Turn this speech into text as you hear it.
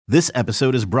This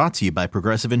episode is brought to you by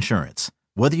Progressive Insurance.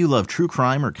 Whether you love true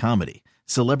crime or comedy,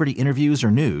 celebrity interviews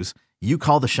or news, you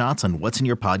call the shots on what's in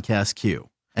your podcast queue.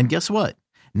 And guess what?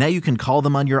 Now you can call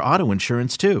them on your auto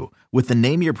insurance too with the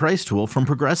Name Your Price tool from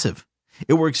Progressive.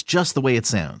 It works just the way it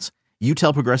sounds. You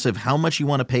tell Progressive how much you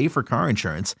want to pay for car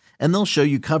insurance, and they'll show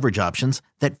you coverage options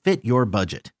that fit your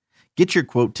budget. Get your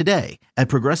quote today at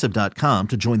Progressive.com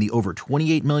to join the over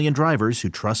 28 million drivers who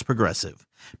trust Progressive.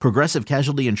 Progressive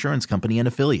Casualty Insurance Company and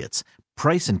Affiliates.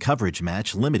 Price and coverage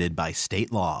match limited by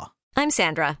state law. I'm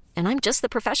Sandra, and I'm just the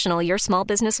professional your small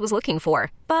business was looking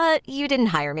for. But you didn't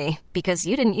hire me because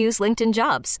you didn't use LinkedIn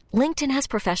Jobs. LinkedIn has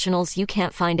professionals you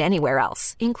can't find anywhere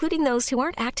else, including those who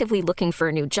aren't actively looking for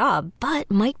a new job, but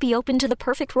might be open to the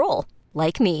perfect role,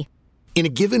 like me. In a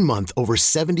given month, over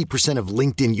 70% of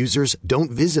LinkedIn users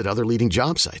don't visit other leading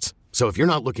job sites. So if you're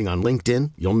not looking on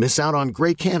LinkedIn, you'll miss out on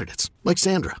great candidates like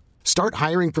Sandra. Start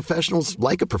hiring professionals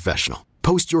like a professional.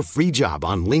 Post your free job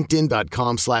on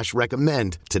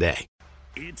linkedin.com/recommend today.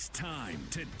 It's time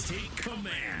to take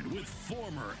command with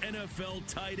former NFL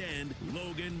tight end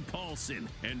Logan Paulsen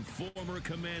and former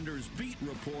Commanders beat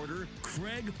reporter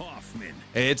Craig Hoffman.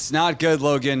 It's not good,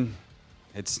 Logan.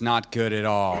 It's not good at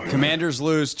all. Commanders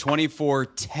lose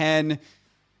 24-10.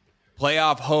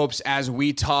 Playoff hopes as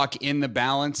we talk in the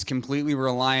balance, completely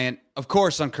reliant, of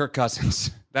course, on Kirk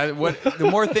Cousins. The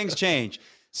more things change,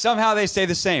 somehow they stay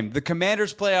the same. The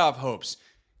Commanders' playoff hopes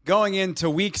going into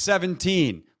Week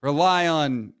 17 rely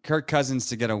on Kirk Cousins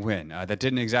to get a win. That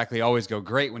didn't exactly always go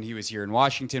great when he was here in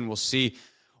Washington. We'll see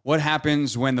what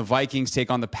happens when the Vikings take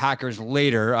on the Packers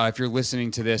later. If you're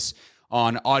listening to this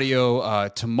on audio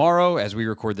tomorrow as we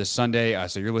record this Sunday.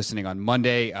 So you're listening on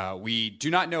Monday. We do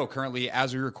not know currently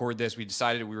as we record this. We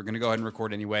decided we were going to go ahead and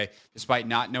record anyway, despite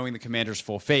not knowing the Commanders'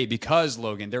 full fate, because,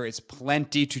 Logan, there is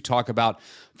plenty to talk about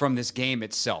from this game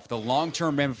itself. The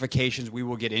long-term ramifications we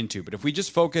will get into. But if we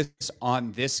just focus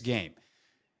on this game,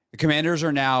 the Commanders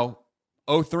are now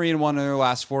 0-3-1 in their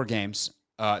last 4 games.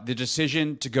 The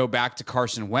decision to go back to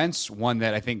Carson Wentz, one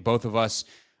that I think both of us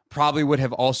probably would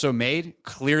have also made,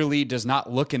 clearly does not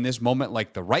look in this moment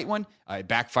like the right one. It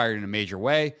backfired in a major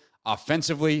way.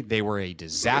 Offensively, they were a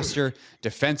disaster.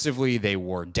 Defensively, they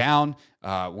wore down.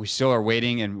 We still are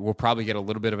waiting, and we'll probably get a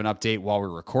little bit of an update while we're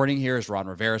recording here as Ron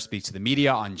Rivera speaks to the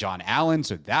media on John Allen.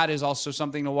 So that is also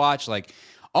something to watch. Like,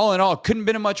 all in all, it couldn't have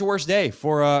been a much worse day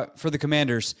for the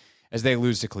Commanders as they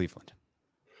lose to Cleveland.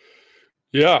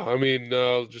 Yeah, I mean,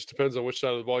 just depends on which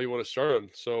side of the ball you want to start on.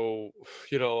 So,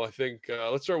 I think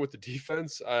let's start with the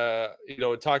defense.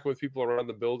 In talking with people around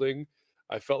the building,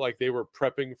 I felt like they were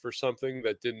prepping for something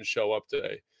that didn't show up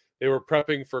today. They were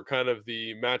prepping for kind of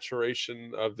the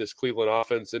maturation of this Cleveland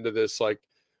offense into this like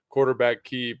quarterback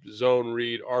keep, zone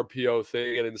read, RPO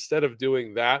thing. And instead of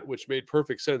doing that, which made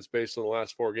perfect sense based on the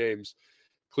last 4 games,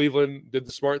 Cleveland did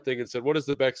the smart thing and said, what is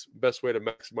the best way to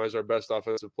maximize our best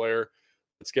offensive player?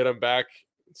 Let's get them back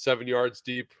 7 yards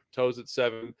deep, toes at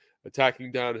 7,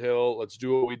 attacking downhill. Let's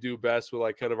do what we do best with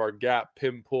like kind of our gap,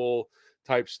 pin pull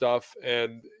type stuff.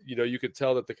 And, you could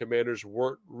tell that the Commanders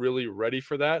weren't really ready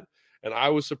for that. And I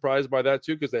was surprised by that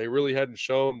too, because they really hadn't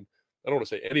shown, I don't want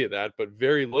to say any of that, but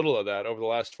very little of that over the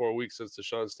last 4 weeks since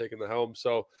Deshaun's taken the helm.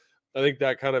 So I think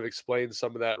that kind of explains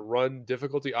some of that run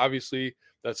difficulty. Obviously,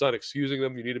 that's not excusing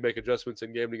them. You need to make adjustments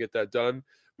in game to get that done.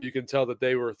 You can tell that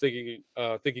they were thinking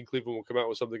Cleveland will come out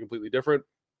with something completely different.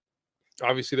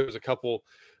 Obviously, there was a couple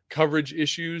coverage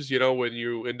issues, when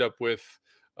you end up with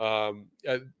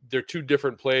they're 2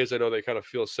 different plays. I know they kind of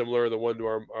feel similar. The one to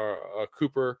our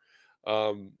Cooper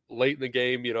late in the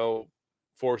game,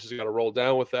 Forrest has got to roll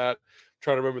down with that. I'm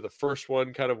trying to remember the first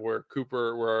one, kind of where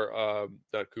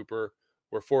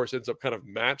Forrest ends up kind of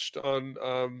matched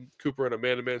on Cooper in a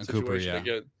man-to-man situation. Cooper, yeah.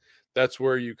 Again, that's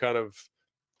where you kind of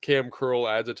Cam Curl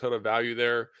adds a ton of value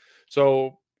there.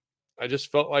 So I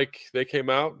just felt like they came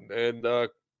out and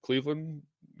Cleveland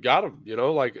got them,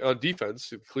 like on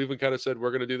defense. Cleveland kind of said, we're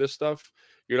going to do this stuff.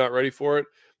 You're not ready for it.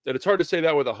 And it's hard to say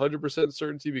that with 100%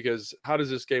 certainty, because how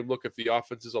does this game look if the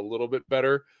offense is a little bit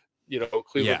better?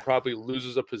 Cleveland probably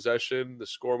loses a possession. The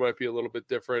score might be a little bit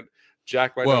different.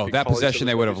 Jack might not be that possession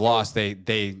they would have lost.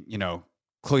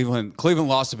 Cleveland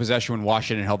lost a possession when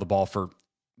Washington held the ball for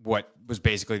what was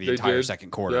basically the entire second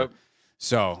quarter. Yep.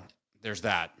 So there's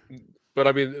that. But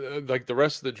I mean, like the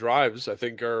rest of the drives, I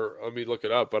think are. Let me look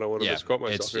it up. I don't want to misquote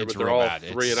myself here, but they're all bad.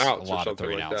 3 and outs or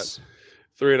something like that.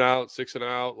 3 and out, 6 and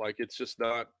out. Like it's just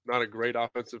not a great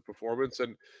offensive performance.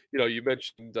 And you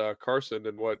mentioned Carson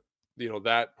and what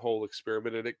that whole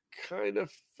experiment, and it kind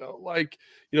of felt like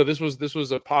this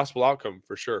was a possible outcome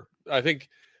for sure. I think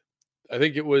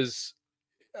it was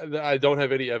I don't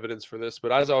have any evidence for this,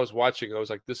 but as I was watching, I was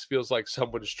like, this feels like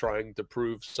someone's trying to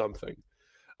prove something.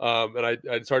 And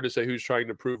it's hard to say who's trying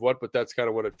to prove what, but that's kind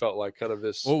of what it felt like. Kind of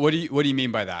this. Well, what do you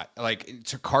mean by that? Like,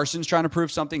 Carson's trying to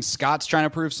prove something, Scott's trying to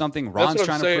prove something, Ron's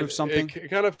trying to prove something. It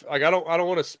kind of like I don't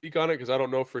want to speak on it because I don't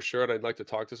know for sure, and I'd like to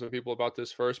talk to some people about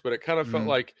this first. But it kind of felt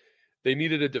like they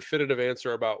needed a definitive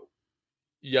answer about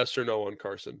yes or no on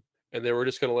Carson, and they were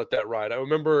just going to let that ride. I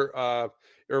remember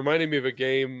it reminded me of a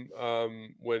game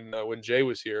when Jay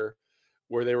was here,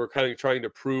 where they were kind of trying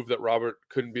to prove that Robert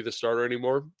couldn't be the starter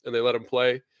anymore, and they let him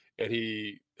play, and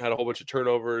he had a whole bunch of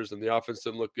turnovers, and the offense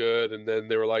didn't look good, and then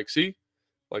they were like, see,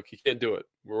 like, he can't do it.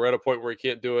 We're at a point where he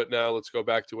can't do it now. Let's go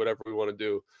back to whatever we want to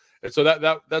do. And so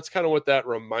that's kind of what that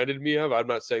reminded me of. I'm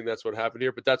not saying that's what happened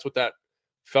here, but that's what that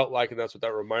felt like, and that's what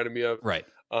that reminded me of. Right.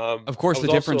 Of course, the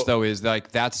difference, though, is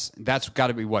like that's got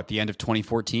to be what, the end of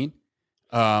 2014?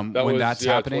 That's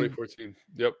happening. 2014.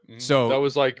 Yep. So that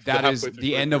was like that is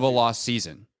the end of a lost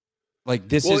season. Like,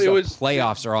 this is the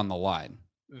playoffs are on the line.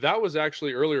 That was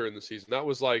actually earlier in the season. That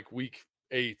was like week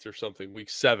 8 or something, week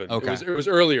 7. Okay. It was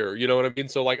earlier. You know what I mean?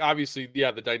 So like, obviously,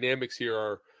 yeah, the dynamics here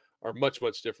are much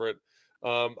different.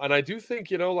 And I do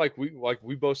think, like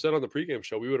we both said on the pregame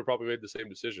show, we would have probably made the same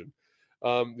decision.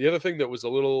 The other thing that was a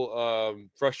little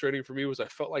frustrating for me was I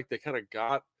felt like they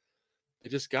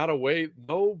just got away.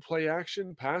 No play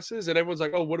action passes. And everyone's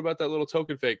like, oh, what about that little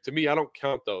token fake? To me, I don't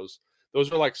count those. Those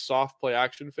are like soft play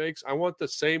action fakes. I want the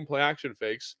same play action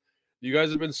fakes you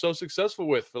guys have been so successful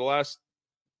with for the last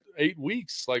 8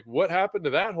 weeks. Like, what happened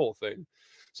to that whole thing?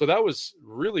 So that was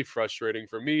really frustrating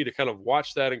for me to kind of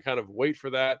watch that and kind of wait for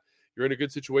that. You're in a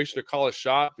good situation to call a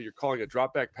shot, but you're calling a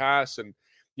drop back pass. And,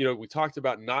 we talked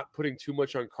about not putting too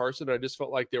much on Carson. I just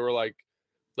felt like they were like,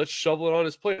 let's shovel it on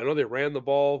his plate. I know they ran the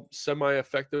ball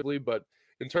semi-effectively, but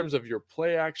in terms of your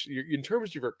play action, in terms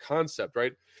of your concept,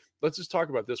 right? Let's just talk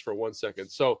about this for 1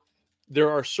 second. So there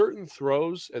are certain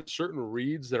throws and certain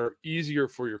reads that are easier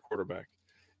for your quarterback.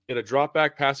 In a drop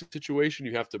back passing situation,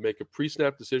 you have to make a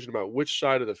pre-snap decision about which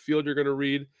side of the field you're going to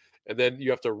read, and then you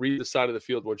have to read the side of the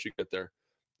field once you get there.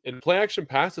 In play action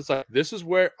pass, it's like, this is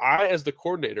where I, as the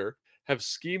coordinator, have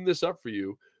schemed this up for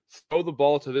you. Throw the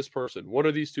ball to this person, one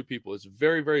of these two people. It's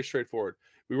very, very straightforward.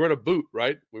 We run a boot,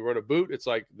 right? We run a boot. It's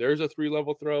like, there's a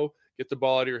 3-level throw. Get the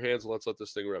ball out of your hands and let's let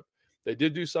this thing rip. They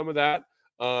did do some of that.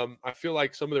 I feel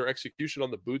like some of their execution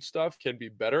on the boot stuff can be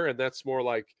better, and that's more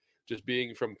like just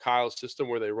being from Kyle's system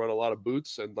where they run a lot of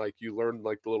boots and like you learn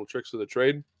like the little tricks of the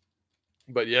trade.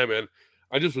 But yeah, man,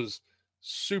 I just was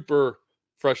super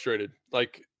frustrated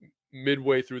like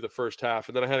midway through the first half,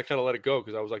 and then I had to kind of let it go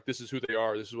because I was like, this is who they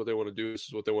are, this is what they want to do, this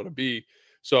is what they want to be.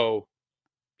 So,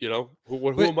 who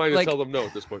am I to tell them no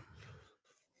at this point?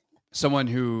 Someone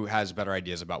who has better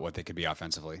ideas about what they could be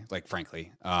offensively, like,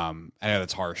 frankly. I know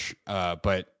that's harsh,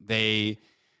 but they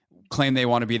claim they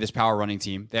want to be this power running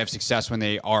team. They have success when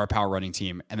they are a power running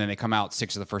team, and then they come out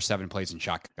 6 of the first 7 plays in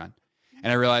shotgun.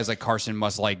 And I realize like Carson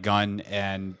must like gun,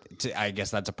 and I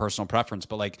guess that's a personal preference.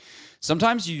 But like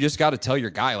sometimes you just got to tell your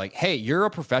guy like, "Hey, you're a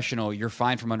professional. You're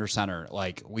fine from under center.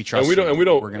 Like we trust."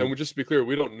 And just to be clear,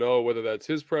 we don't know whether that's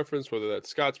his preference, whether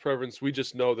that's Scott's preference. We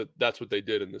just know that that's what they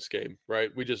did in this game, right?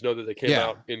 We just know that they came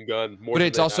out in gun more. But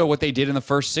it's also what they did in the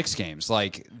first 6 games.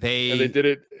 Like they did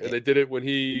it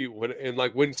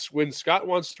when Scott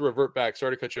wants to revert back.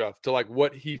 Sorry to cut you off, to like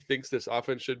what he thinks this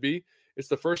offense should be. It's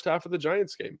the first half of the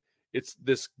Giants game. It's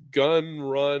this gun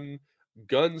run,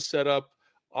 gun setup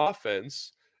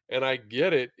offense. And I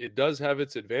get it. It does have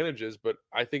its advantages, but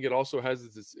I think it also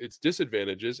has its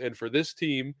disadvantages. And for this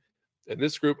team and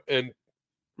this group, and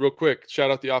real quick,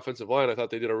 shout out the offensive line. I thought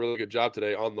they did a really good job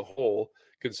today on the whole,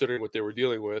 considering what they were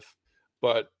dealing with.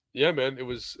 But yeah, man,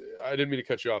 I didn't mean to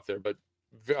cut you off there, but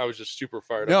I was just super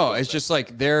fired up. No, it's just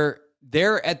like they're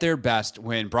at their best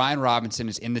when Brian Robinson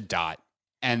is in the dot.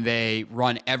 And they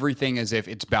run everything as if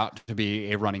it's about to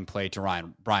be a running play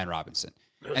to Brian Robinson.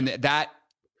 And that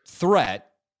threat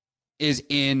is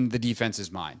in the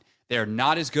defense's mind. They're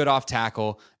not as good off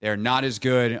tackle. They're not as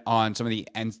good on some of the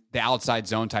outside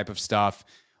zone type of stuff.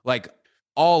 Like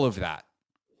all of that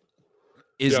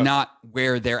is not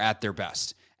where they're at their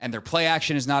best. And their play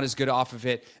action is not as good off of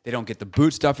it. They don't get the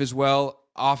boot stuff as well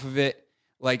off of it.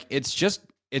 Like it's just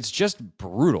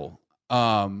brutal.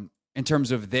 In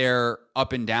terms of their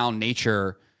up and down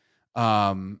nature,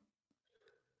 I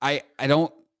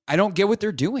don't get what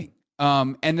they're doing.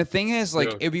 And the thing is, like,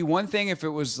 it'd be one thing if it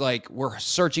was like we're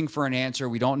searching for an answer,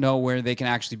 we don't know where they can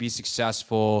actually be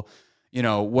successful,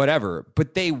 whatever.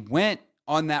 But they went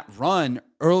on that run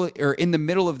early or in the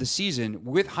middle of the season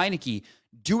with Heinicke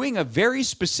doing a very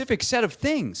specific set of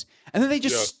things, and then they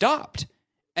just stopped.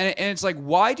 And it's like,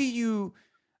 why do you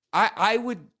I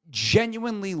would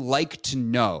genuinely like to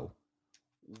know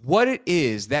what it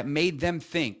is that made them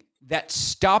think that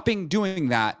stopping doing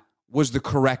that was the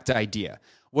correct idea.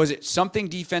 Was it something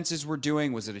defenses were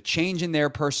doing? Was it a change in their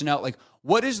personnel? Like,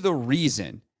 what is the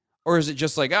reason? Or is it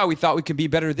just like, oh, we thought we could be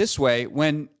better this way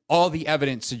when all the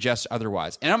evidence suggests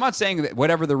otherwise? And I'm not saying that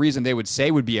whatever the reason they would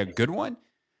say would be a good one,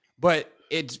 but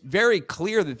it's very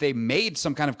clear that they made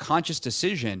some kind of conscious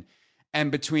decision. And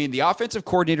between the offensive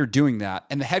coordinator doing that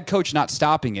and the head coach not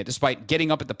stopping it, despite getting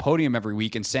up at the podium every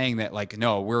week and saying that, like,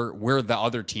 no, we're the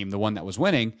other team, the one that was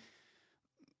winning.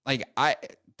 Like,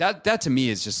 that to me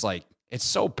is just like, it's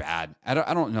so bad. I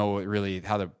don't know really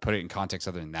how to put it in context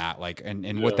other than that. Like,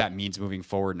 and what that means moving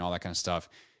forward and all that kind of stuff.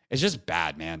 It's just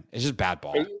bad, man. It's just bad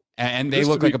ball. And they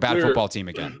look like a bad football team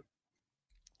again.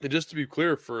 And just to be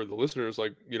clear for the listeners,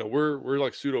 like, we're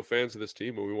like pseudo fans of this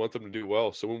team and we want them to do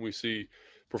well. So when we see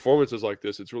performances like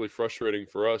this, it's really frustrating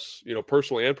for us,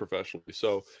 personally and professionally.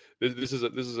 So this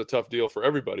is a tough deal for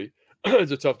everybody.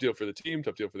 It's a tough deal for the team,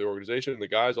 tough deal for the organization, the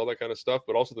guys, all that kind of stuff,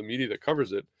 but also the media that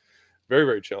covers it. Very,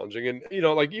 very challenging. And,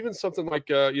 like even something like,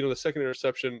 the second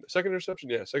interception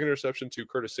to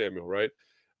Curtis Samuel, right?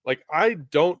 Like, I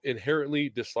don't inherently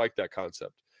dislike that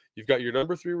concept. You've got your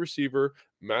number 3 receiver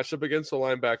matched up against a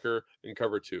linebacker in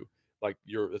cover 2. Like,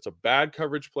 it's a bad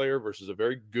coverage player versus a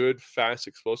very good, fast,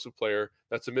 explosive player.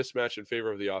 That's a mismatch in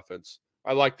favor of the offense.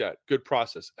 I like that. Good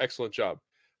process. Excellent job.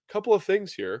 Couple of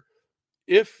things here.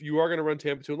 If you are going to run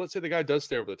Tampa 2, and let's say the guy does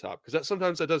stay over the top, because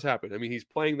sometimes that does happen. I mean, he's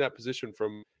playing that position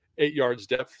from 8 yards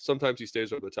depth. Sometimes he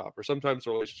stays over the top, or sometimes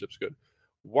the relationship's good.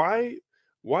 Why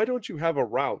don't you have a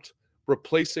route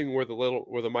replacing where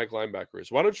the Mike linebacker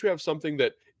is? Why don't you have something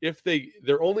that if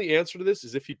their only answer to this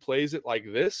is if he plays it like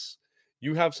this,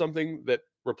 you have something that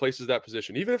replaces that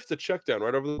position, even if it's a check down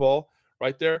right over the ball,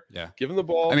 right there. Yeah, give him the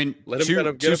ball. I mean,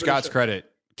 to Scott's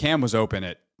credit, Cam was open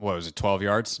at 12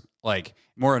 yards, like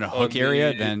more in a hook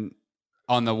area than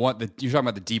on the one that you're talking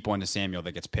about, the deep one to Samuel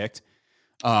that gets picked.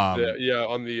 On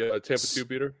the Tampa 2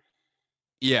 beater.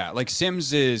 Yeah, like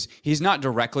Sims he's not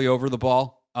directly over the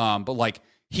ball, but like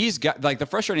he's got, like, the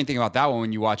frustrating thing about that one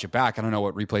when you watch it back. I don't know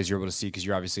what replays you're able to see because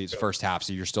you're obviously it's first half,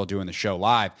 so you're still doing the show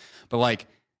live, but like,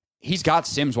 he's got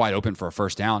Sims wide open for a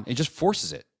first down. It just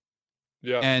forces it.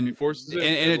 Yeah, and he forces it.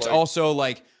 And it's also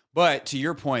like, but to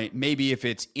your point, maybe if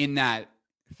it's in that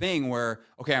thing where,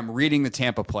 okay, I'm reading the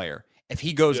Tampa player. If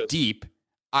he goes deep,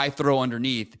 I throw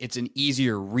underneath. It's an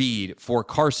easier read for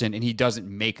Carson, and he doesn't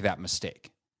make that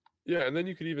mistake. Yeah, and then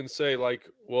you could even say, like,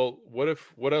 well,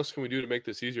 what else can we do to make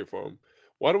this easier for him?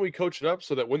 Why don't we coach it up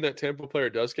so that when that Tampa player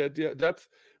does get depth,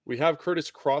 we have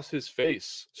Curtis cross his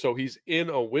face so he's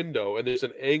in a window and there's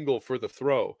an angle for the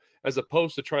throw, as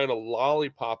opposed to trying to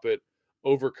lollipop it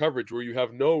over coverage where you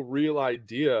have no real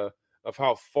idea of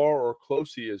how far or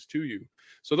close he is to you.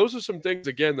 So those are some things,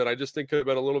 again, that I just think could have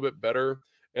been a little bit better.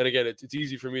 And again, it's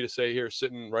easy for me to say here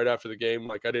sitting right after the game,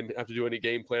 like I didn't have to do any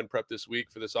game plan prep this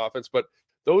week for this offense, but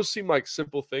those seem like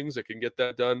simple things that can get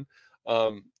that done.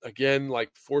 Again, like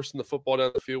forcing the football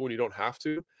down the field when you don't have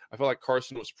to. I felt like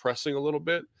Carson was pressing a little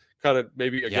bit, kind of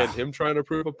maybe again him trying to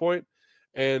prove a point,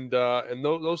 and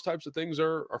those types of things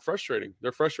are frustrating.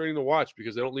 They're frustrating to watch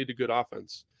because they don't lead to good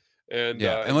offense. And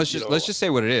and let's just say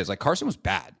what it is. Like, Carson was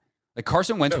bad. Like,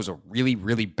 Carson Wentz was a really,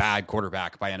 really bad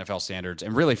quarterback by NFL standards,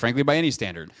 and really, frankly, by any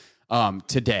standard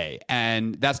today.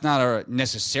 And that's not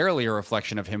necessarily a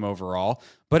reflection of him overall,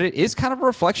 but it is kind of a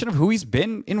reflection of who he's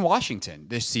been in Washington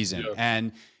this season. Yeah.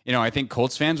 And, I think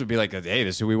Colts fans would be like, hey,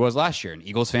 this is who he was last year. And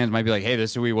Eagles fans might be like, hey, this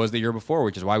is who he was the year before,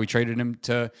 which is why we traded him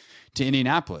to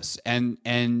Indianapolis. And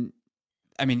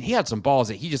I mean, he had some balls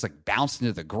that he just like bounced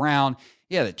into the ground.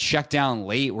 He had a check down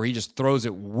late where he just throws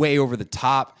it way over the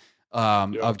top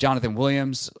of Jonathan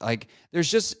Williams. Like,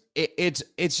 there's just, it's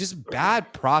just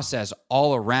bad process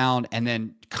all around, and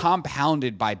then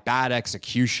compounded by bad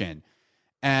execution.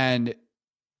 And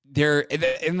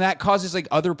that causes like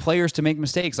other players to make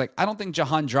mistakes. Like, I don't think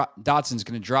Jahan Dotson's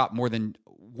going to drop more than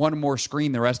one more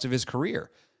screen the rest of his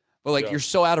career. But like, you're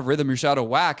so out of rhythm, you're so out of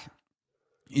whack.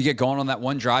 You get going on that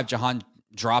one drive, Jahan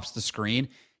drops the screen.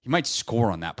 He might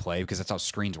score on that play because that's how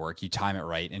screens work. You time it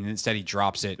right, and instead he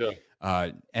drops it.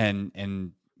 Yeah.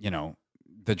 And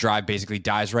the drive basically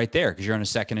dies right there because you're on a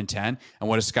 2nd and 10. And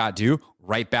what does Scott do?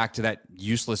 Right back to that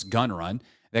useless gun run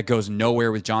that goes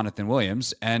nowhere with Jonathan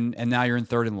Williams. And now you're in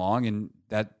 3rd and long, and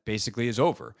that basically is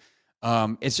over.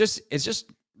 It's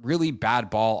just really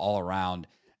bad ball all around.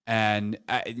 And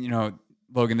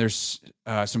Logan, there's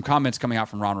some comments coming out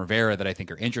from Ron Rivera that I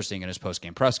think are interesting in his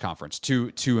post-game press conference.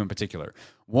 Two in particular.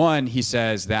 One, he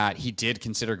says that he did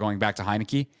consider going back to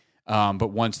Heineke, but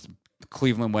once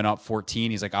Cleveland went up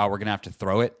 14, he's like, we're going to have to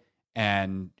throw it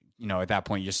and at that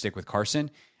point, you just stick with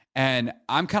Carson. And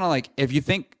I'm kind of like, if you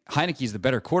think Heineke's the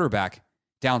better quarterback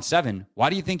down 7, why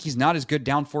do you think he's not as good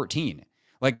down 14?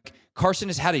 Like, Carson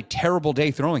has had a terrible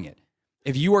day throwing it.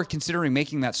 If you are considering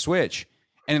making that switch,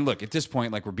 and look, at this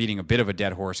point, like, we're beating a bit of a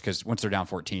dead horse because once they're down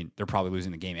 14, they're probably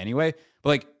losing the game anyway. But,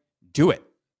 like, do it.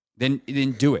 Then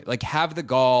do it. Like, have the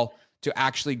gall to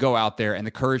actually go out there and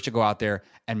the courage to go out there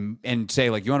and say,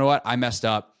 like, you know what? I messed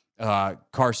up.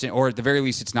 Carson, or at the very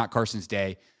least, it's not Carson's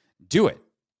day. Do it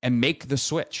and make the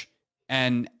switch.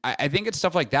 And I think it's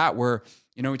stuff like that where,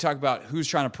 we talk about who's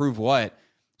trying to prove what.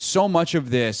 So much of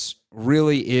this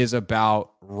really is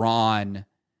about Ron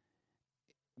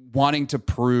wanting to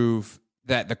prove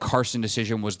that the Carson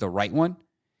decision was the right one.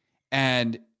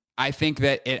 And I think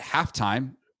that at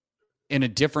halftime, in a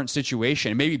different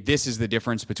situation, maybe this is the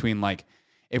difference between, like,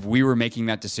 if we were making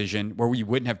that decision where we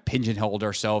wouldn't have pigeonholed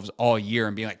ourselves all year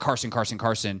and being like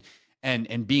Carson,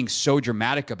 and being so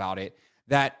dramatic about it,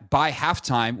 that by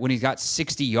halftime, when he's got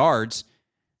 60 yards,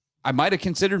 I might have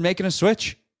considered making a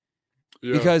switch.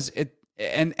 Yeah. Because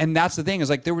and that's the thing, is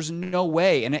like, there was no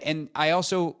way. And I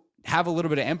also have a little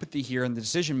bit of empathy here in the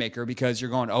decision maker, because you're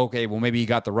going, okay, well, maybe he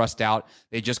got the rust out.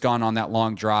 They just gone on that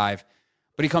long drive,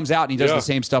 but he comes out and he does the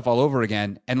same stuff all over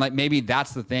again. And, like, maybe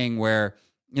that's the thing where,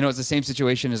 it's the same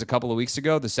situation as a couple of weeks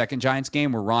ago, the second Giants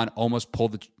game, where Ron almost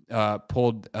pulled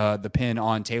the pin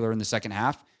on Taylor in the second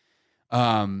half.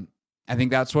 I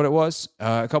think that's what it was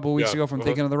a couple of weeks ago, if I'm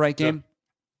thinking of the right game.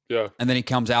 Yeah. And then he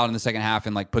comes out in the second half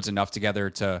and, like, puts enough together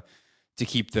to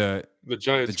keep the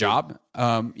Giants, the job.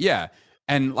 Yeah.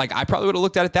 And, like, I probably would have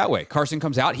looked at it that way. Carson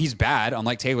comes out, he's bad,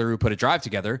 unlike Taylor, who put a drive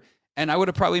together. And I would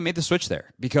have probably made the switch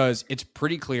there, because it's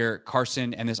pretty clear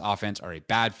Carson and this offense are a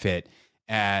bad fit.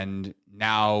 And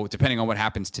now, depending on what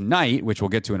happens tonight, which we'll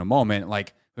get to in a moment,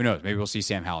 like, who knows? Maybe we'll see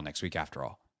Sam Howell next week after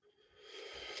all.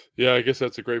 Yeah, I guess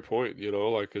that's a great point.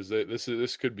 Like, because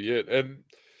this could be it. And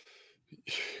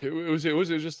it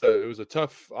was a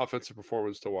tough offensive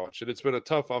performance to watch, and it's been a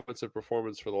tough offensive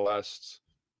performance for the last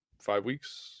 5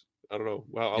 weeks. I don't know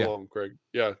how long, Craig.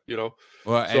 Yeah,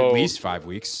 Well, at least 5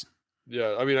 weeks.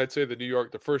 Yeah, I mean, I'd say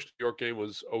the first New York game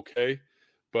was okay,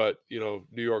 but New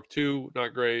York 2,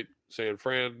 not great. San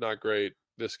Fran, not great.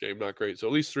 This game, not great. So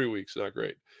at least 3 weeks, not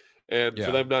great. And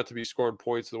for them not to be scoring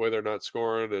points the way they're not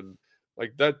scoring, and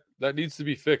like that needs to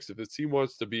be fixed. If the team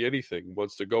wants to be anything,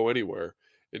 wants to go anywhere,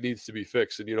 it needs to be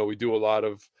fixed. And we do a lot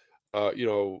of,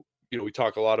 we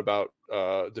talk a lot about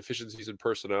deficiencies in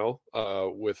personnel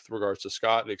with regards to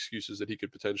Scott and excuses that he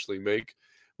could potentially make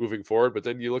moving forward. But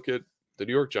then you look at the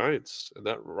New York Giants, and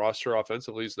that roster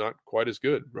offensively is not quite as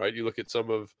good, right? You look at some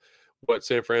of what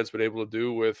San Fran's been able to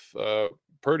do with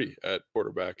Purdy at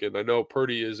quarterback. And I know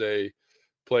Purdy is a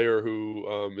player who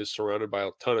is surrounded by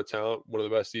a ton of talent, one of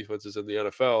the best defenses in the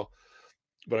NFL.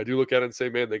 But I do look at it and say,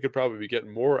 man, they could probably be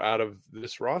getting more out of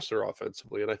this roster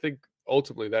offensively. And I think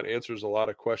ultimately that answers a lot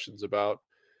of questions about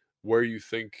where you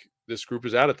think this group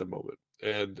is at the moment.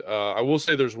 And I will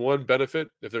say there's one benefit.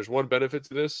 If there's one benefit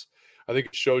to this, I think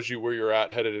it shows you where you're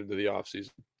at headed into the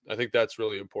offseason. I think that's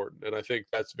really important. And I think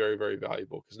that's very, very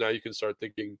valuable, because now you can start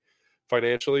thinking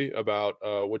financially about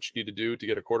what you need to do to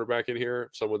get a quarterback in here,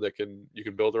 someone that you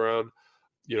can build around,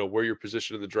 where you're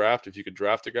positioned in the draft. If you can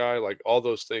draft a guy, like, all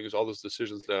those things, all those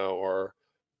decisions now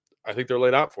I think they're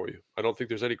laid out for you. I don't think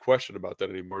there's any question about that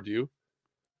anymore. Do you?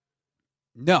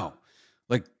 No,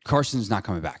 like, Carson's not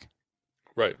coming back.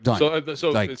 Right. Done. So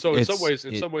like, in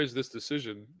some ways, this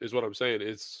decision is what I'm saying.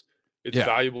 It's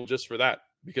valuable just for that,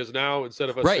 because now instead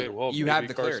of us saying, well, you have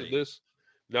the clarity.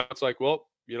 Now it's like, well,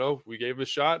 we gave him a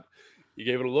shot. He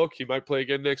gave it a look. He might play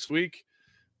again next week,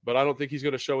 but I don't think he's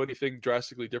going to show anything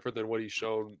drastically different than what he's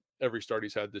shown every start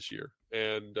he's had this year.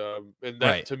 And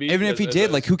that to me, even if he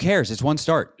did, like, who cares? It's one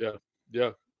start. Yeah.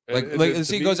 Yeah. Let's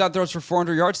see, he goes out, throws for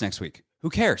 400 yards next week. Who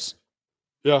cares?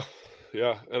 Yeah.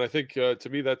 Yeah. And I think to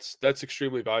me, that's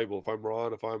extremely valuable. If I'm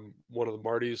Ron, if I'm one of the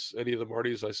Martys, any of the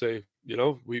Martys, I say,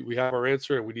 we have our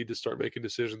answer, and we need to start making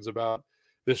decisions about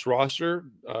this roster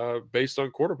based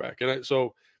on quarterback. And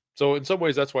so in some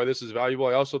ways, that's why this is valuable.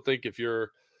 I also think if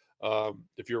you're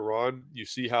Ron, you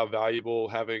see how valuable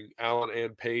having Allen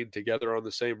and Payne together on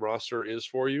the same roster is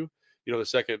for you. The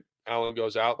second Allen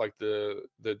goes out, like, the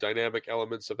dynamic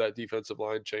elements of that defensive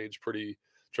line change pretty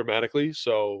dramatically.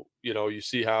 So, you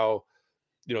see how,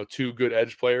 two good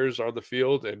edge players are on the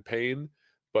field and Payne,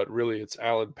 but really it's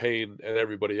Allen, Payne, and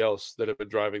everybody else that have been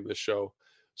driving this show.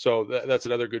 So that's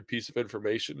another good piece of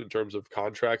information in terms of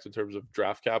contracts, in terms of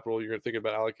draft capital you're thinking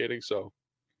about allocating. So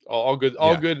all good.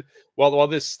 While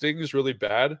this stings really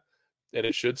bad, and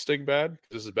it should sting bad, because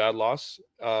this is a bad loss.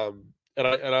 And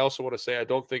I also want to say, I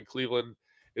don't think Cleveland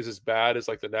is as bad as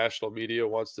like the national media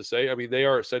wants to say. I mean, they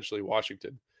are essentially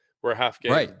Washington. We're a half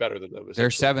game better than them.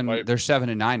 They're 7. Right? They're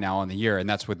 7-9 now on the year, and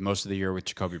that's with most of the year with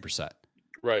Jacoby Brissett.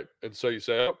 Right. And so you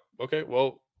say, oh, okay,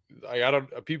 well, I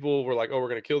don't. People were like, oh, we're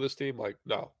going to kill this team. Like,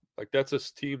 no, like that's a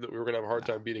team that we were going to have a hard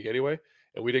time beating anyway,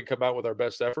 and we didn't come out with our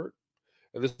best effort.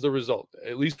 And this is the result.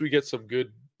 At least we get some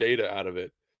good data out of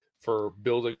it for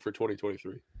building for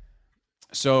 2023.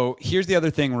 So here's the other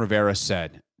thing Rivera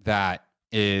said that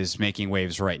is making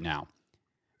waves right now.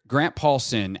 Grant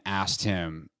Paulson asked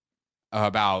him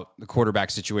about the quarterback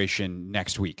situation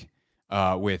next week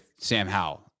with Sam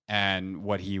Howell and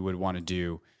what he would want to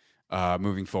do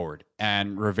moving forward.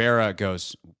 And Rivera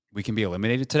goes, we can be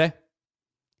eliminated today?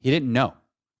 He didn't know.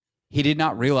 He did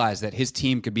not realize that his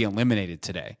team could be eliminated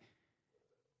today.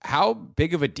 How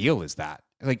big of a deal is that?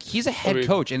 Like, he's a head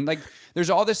coach, and like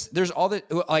there's all this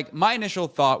like my initial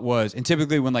thought was, and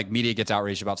typically when like media gets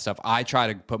outraged about stuff, I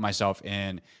try to put myself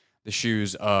in the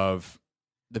shoes of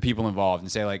the people involved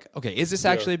and say like, okay, is this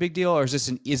actually a big deal, or is this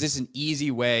an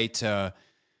easy way to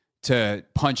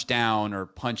punch down or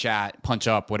punch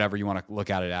up, whatever you want to look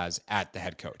at it as, at the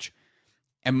head coach?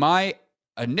 And my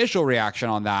initial reaction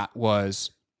on that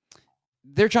was,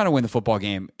 they're trying to win the football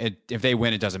game. If they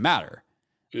win, it doesn't matter.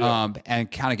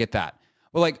 And kind of get that.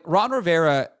 Well, like, Ron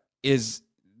Rivera is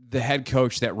the head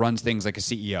coach that runs things like a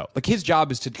CEO. Like, his job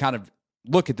is to kind of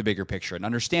look at the bigger picture and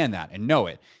understand that and know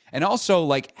it. And also,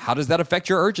 like, how does that affect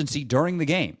your urgency during the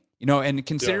game? You know, and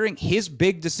considering his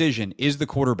big decision is the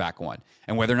quarterback one,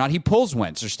 and whether or not he pulls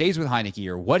Wentz or stays with Heineke,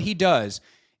 or what he does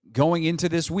going into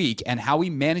this week and how he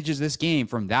manages this game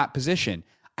from that position,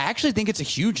 I actually think it's a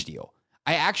huge deal.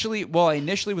 I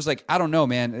initially was like, I don't know,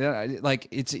 man. Like,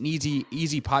 it's an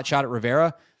easy pot shot at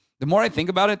Rivera. The more I think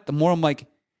about it, the more I'm like,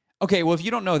 okay, well, if you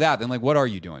don't know that, then like, what are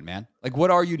you doing, man? Like, what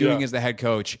are you doing as the head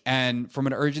coach? And from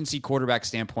an urgency quarterback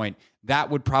standpoint, that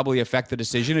would probably affect the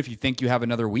decision if you think you have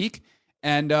another week.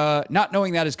 And not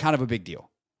knowing that is kind of a big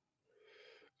deal.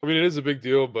 I mean, it is a big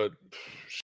deal, but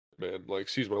man, like,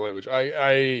 excuse my language.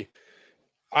 I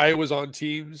was on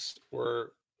teams where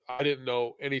I didn't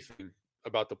know anything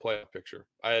about the playoff picture.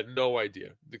 I had no idea.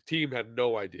 The team had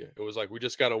no idea. It was like, we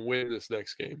just got to win this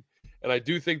next game. And I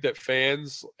do think that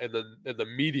fans and the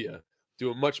media do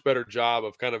a much better job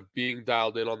of kind of being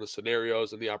dialed in on the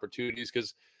scenarios and the opportunities,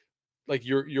 because like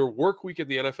your work week in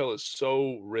the NFL is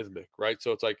so rhythmic, right?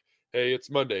 So it's like, hey,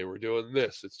 it's Monday, we're doing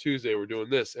this. It's Tuesday, we're doing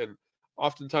this. And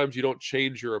oftentimes you don't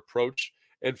change your approach.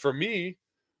 And for me,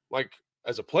 like,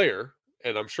 as a player,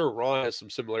 and I'm sure Ron has some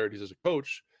similarities as a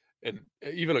coach and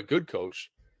even a good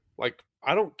coach, like,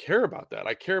 I don't care about that.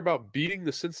 I care about beating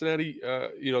the Cincinnati,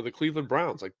 the Cleveland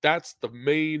Browns. Like, that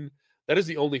is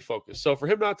the only focus. So for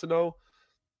him not to know,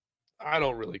 I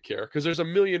don't really care, because there's a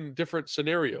million different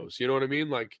scenarios. You know what I mean?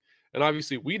 Like, and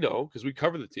obviously we know, because we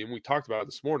cover the team. We talked about it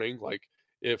this morning. Like,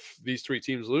 if these three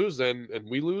teams lose, and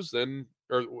we lose, then,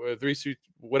 or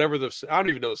whatever I don't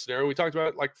even know the scenario. We talked about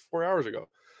it like 4 hours ago.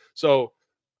 So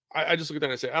I just look at that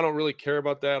and I say, I don't really care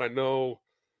about that. I know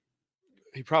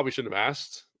he probably shouldn't have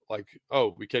asked, like,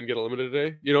 oh, we can get eliminated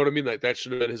today. You know what I mean? Like, that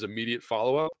should have been his immediate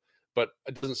follow-up. But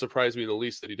it doesn't surprise me in the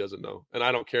least that he doesn't know. And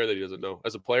I don't care that he doesn't know.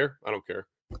 As a player, I don't care.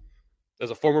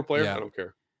 As a former player, I don't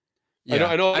care. Yeah.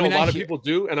 I know a lot of people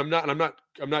do, and I'm not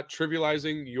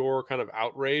trivializing your kind of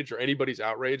outrage or anybody's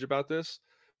outrage about this,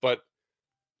 but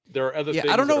there are other things.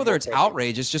 I don't know whether it's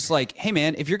outrage. It's just like, hey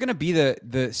man, if you're going to be the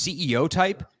CEO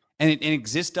type and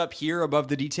exist up here above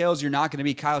the details, you're not going to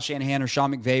be Kyle Shanahan or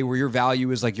Sean McVay, where your value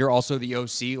is like, you're also the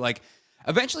OC. Like,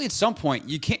 eventually at some point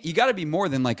you got to be more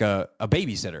than like a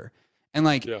babysitter. And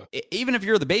like, even if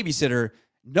you're the babysitter,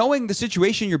 knowing the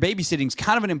situation you're babysitting is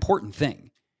kind of an important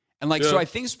thing. And like, so I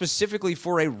think specifically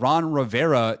for a Ron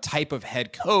Rivera type of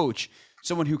head coach,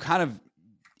 someone who kind of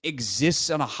exists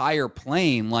on a higher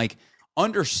plane, like,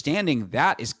 understanding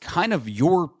that is kind of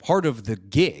your part of the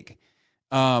gig.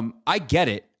 I get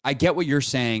it. I get what you're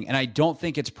saying. And I don't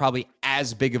think it's probably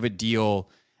as big of a deal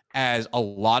as a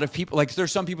lot of people. Like,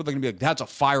 there's some people that are going to be like, that's a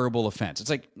fireable offense. It's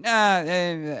like, nah,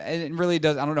 it really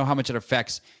does. I don't know how much it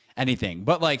affects anything.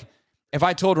 But like, if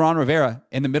I told Ron Rivera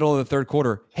in the middle of the third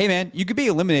quarter, hey man, you could be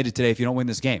eliminated today if you don't win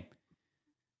this game,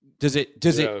 does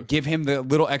it give him the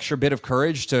little extra bit of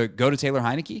courage to go to Taylor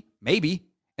Heineke? Maybe.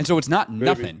 And so it's not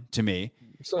nothing to me,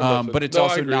 but it's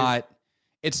also not.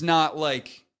 It's not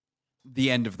like the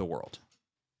end of the world.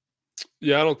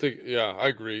 Yeah, I don't think. Yeah, I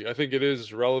agree. I think it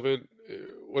is relevant.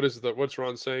 What's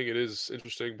Ron saying? It is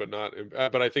interesting, but not.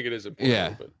 But I think it is important.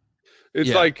 Yeah. But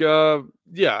it's like,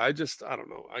 I don't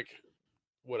know.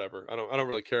 Whatever. I don't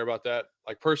really care about that.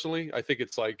 Like, personally, I think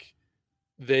it's like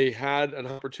they had an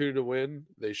opportunity to win.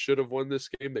 They should have won this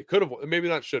game. They could have, maybe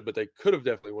not should, but they could have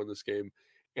definitely won this game,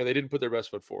 and they didn't put their best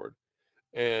foot forward.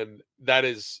 And that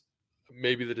is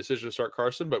maybe the decision to start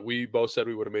Carson, but we both said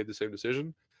we would have made the same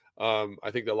decision.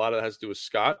 I think that a lot of that has to do with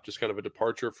Scott, just kind of a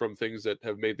departure from things that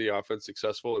have made the offense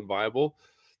successful and viable.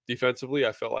 Defensively,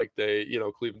 I felt like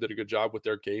Cleveland did a good job with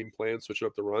their game plan, switching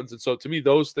up the runs. And so to me,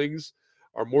 those things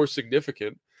are more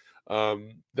significant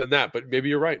than that. But maybe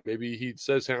you're right. Maybe he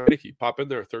says, hey, Nicky, pop in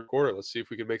there third quarter. Let's see if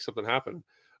we can make something happen.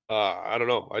 I don't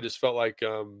know. I just felt like,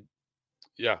 I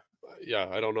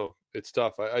don't know. It's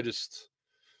tough. I'm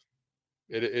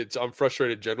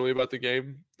frustrated generally about the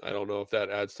game. I don't know if that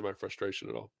adds to my frustration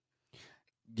at all.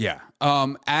 Yeah.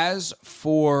 As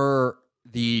for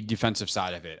the defensive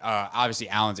side of it, obviously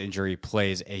Allen's injury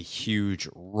plays a huge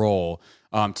role.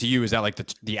 To you, is that like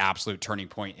the absolute turning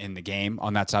point in the game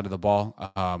on that side of the ball,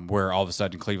 where all of a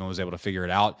sudden Cleveland was able to figure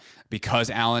it out because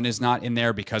Allen is not in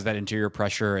there, because that interior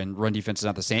pressure and run defense is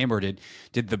not the same, or did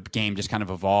the game just kind of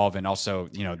evolve, and also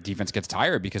defense gets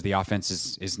tired because the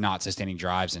offense is not sustaining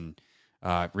drives and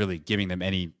really giving them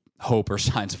any hope or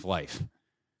signs of life?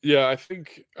 Yeah, I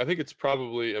think it's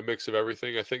probably a mix of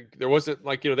everything. I think there wasn't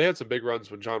they had some big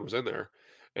runs when John was in there,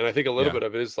 and I think a little bit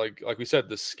of it is like we said,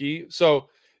 the ski. So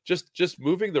just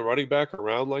moving the running back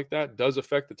around like that does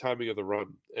affect the timing of the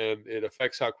run, and it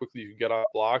affects how quickly you can get off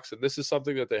blocks. And this is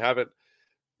something that they haven't.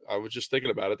 I was just thinking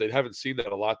about it. They haven't seen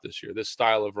that a lot this year. This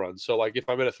style of run. So like if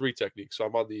I'm in a 3 technique, so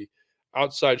I'm on the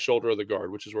outside shoulder of the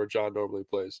guard, which is where John normally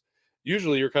plays.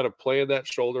 Usually you're kind of playing that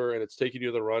shoulder and it's taking you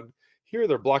to the run. Here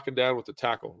they're blocking down with the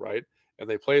tackle, right? And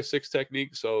they play a 6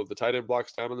 technique, so the tight end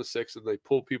blocks down on the 6 and they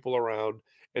pull people around.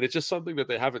 And it's just something that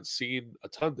they haven't seen a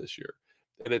ton this year.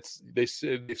 And they've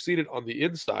seen it on the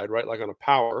inside, right, like on a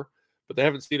power, but they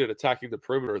haven't seen it attacking the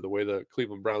perimeter the way the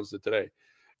Cleveland Browns did today.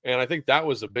 And I think that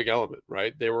was a big element,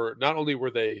 right? They were not only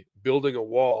were they building a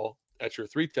wall at your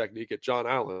 3 technique at John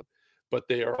Allen, but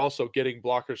they are also getting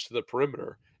blockers to the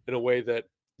perimeter in a way that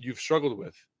you've struggled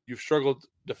with. You've struggled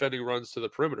defending runs to the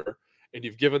perimeter, and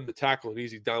you've given the tackle an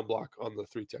easy down block on the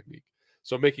 3 technique.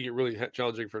 So making it really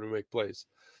challenging for him to make plays.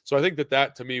 So I think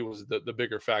that to me was the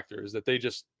bigger factor, is that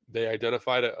they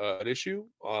identified an issue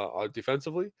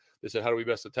defensively. They said, how do we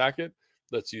best attack it?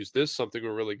 Let's use this, something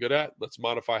we're really good at. Let's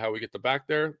modify how we get the back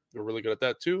there. We're really good at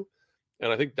that too.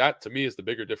 And I think that to me is the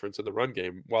bigger difference in the run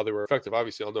game. While they were effective,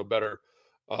 obviously I'll know better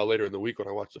later in the week when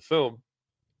I watch the film.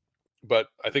 But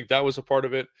I think that was a part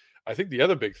of it. I think the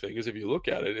other big thing is, if you look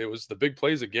at it, it was the big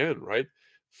plays again, right?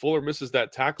 Fuller misses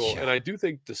that tackle. Yeah. And I do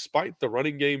think despite the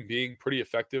running game being pretty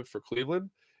effective for Cleveland,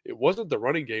 it wasn't the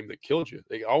running game that killed you.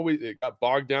 They got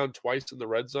bogged down twice in the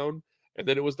red zone. And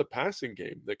then it was the passing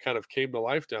game that kind of came to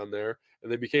life down there,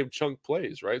 and they became chunk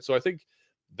plays, right? So I think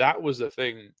that was the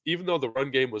thing. Even though the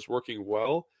run game was working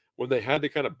well, when they had to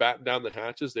kind of batten down the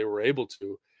hatches, they were able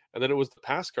to. And then it was the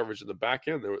pass coverage in the back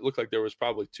end. It looked like there was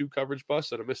probably 2 coverage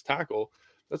busts and a missed tackle.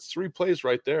 That's 3 plays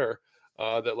right there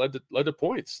that led to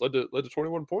points, led to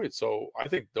 21 points. So I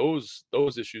think those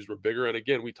issues were bigger. And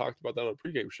again, we talked about that on a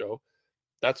pregame show.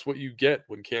 That's what you get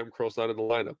when Cam Curl's not in the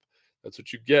lineup. That's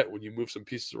what you get when you move some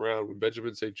pieces around, when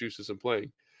Benjamin St-Juste isn't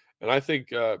playing. And I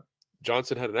think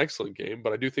Johnson had an excellent game,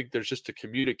 but I do think there's just a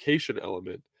communication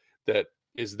element that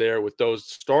is there with those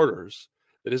starters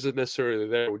that isn't necessarily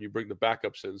there when you bring the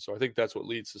backups in. So I think that's what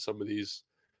leads to some of these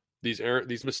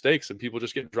mistakes and people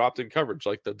just getting dropped in coverage.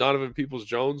 Like the Donovan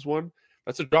Peoples-Jones one,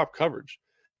 that's a drop coverage.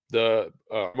 The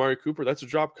Amari Cooper, that's a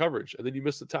drop coverage. And then you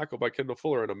miss the tackle by Kendall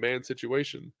Fuller in a man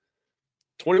situation.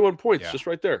 21 points, just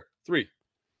right there. 3.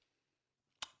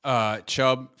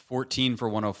 Chubb, 14 for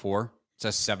 104. It's a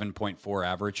 7.4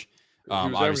 average. He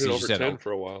was averaging over 10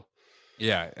 for a while.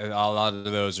 Yeah, a lot of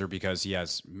those are because he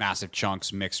has massive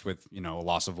chunks mixed with, a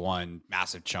loss of 1,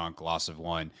 massive chunk, loss of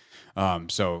 1.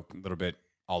 So a little bit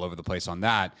all over the place on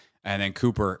that. And then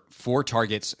Cooper, 4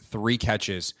 targets, 3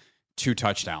 catches, 2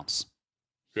 touchdowns.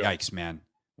 Yeah. Yikes, man.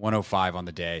 105 on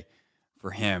the day for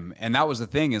him. And that was the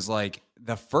thing, is like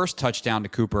the first touchdown to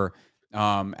Cooper,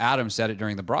 Adam said it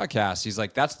during the broadcast. He's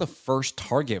like, that's the first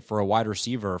target for a wide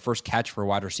receiver, or first catch for a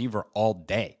wide receiver all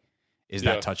day is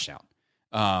that touchdown.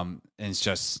 And it's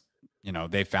just,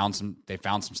 they found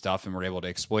some stuff and were able to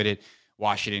exploit it.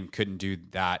 Washington couldn't do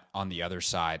that on the other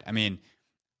side. I mean,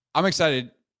 I'm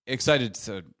excited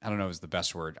to, I don't know is the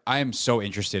best word. I am so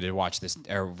interested to watch this,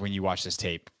 or when you watch this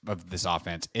tape of this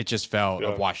offense, it just felt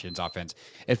of Washington's offense.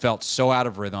 It felt so out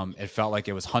of rhythm. It felt like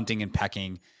it was hunting and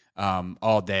pecking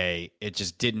all day. It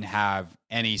just didn't have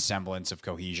any semblance of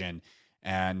cohesion.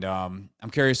 And I'm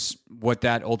curious what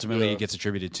that ultimately gets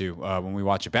attributed to when we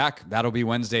watch it back. That'll be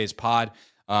Wednesday's pod.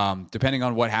 Depending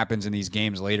on what happens in these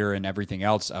games later and everything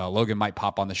else, Logan might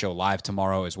pop on the show live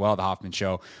tomorrow as well, the Hoffman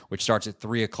Show, which starts at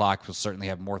 3 o'clock. We'll certainly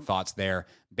have more thoughts there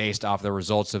based off the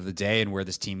results of the day and where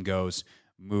this team goes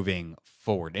moving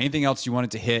forward. Anything else you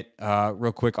wanted to hit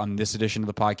real quick on this edition of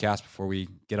the podcast before we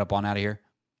get up on out of here?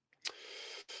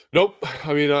 Nope.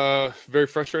 I mean, very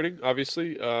frustrating,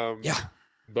 obviously. Yeah.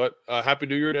 But Happy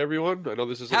New Year to everyone. I know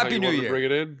this isn't how you wanted to bring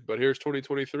it in, but here's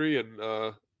 2023,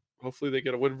 and hopefully they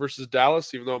get a win versus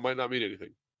Dallas, even though it might not mean anything.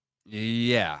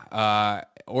 Yeah.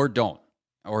 Or don't.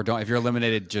 If you're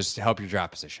eliminated, just help your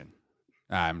draft position.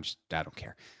 I don't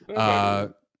care.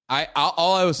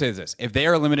 All I will say is this. If they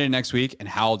are eliminated next week and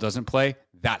Howell doesn't play,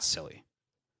 that's silly.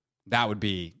 That would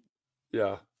be be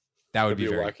a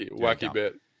wacky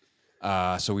bit.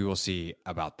 So we will see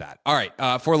about that. All right.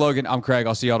 For Logan, I'm Craig.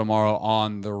 I'll see y'all tomorrow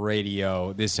on the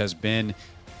radio. This has been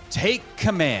Take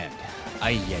Command.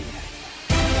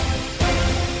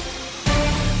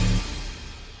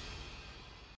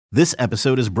 This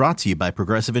episode is brought to you by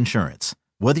Progressive Insurance.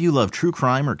 Whether you love true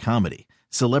crime or comedy,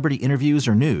 celebrity interviews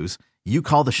or news, you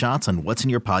call the shots on what's in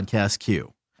your podcast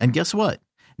queue. And guess what?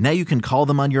 Now you can call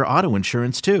them on your auto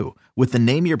insurance too with the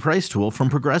Name Your Price tool from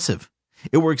Progressive.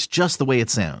 It works just the way it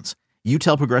sounds. You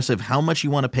tell Progressive how much you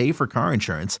want to pay for car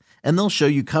insurance, and they'll show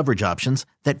you coverage options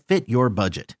that fit your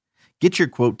budget. Get your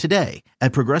quote today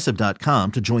at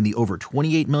Progressive.com to join the over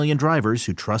 28 million drivers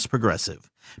who trust Progressive.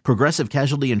 Progressive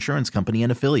Casualty Insurance Company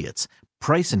and Affiliates.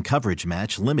 Price and coverage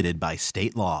match limited by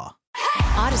state law.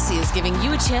 Odyssey is giving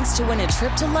you a chance to win a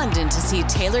trip to London to see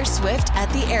Taylor Swift at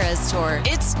the Eras Tour.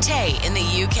 It's Tay in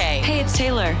the UK. Hey, it's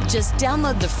Taylor. Just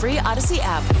download the free Odyssey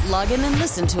app, log in and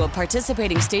listen to a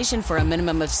participating station for a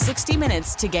minimum of 60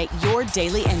 minutes to get your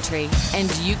daily entry.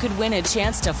 And you could win a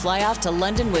chance to fly off to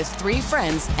London with 3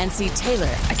 friends and see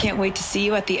Taylor. I can't wait to see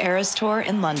you at the Eras Tour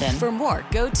in London. For more,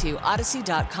 go to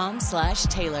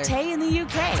odyssey.com/Taylor. Tay in the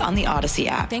UK. It's on the Odyssey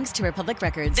app. Thanks to Republic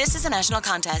Records. This is a national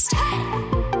contest.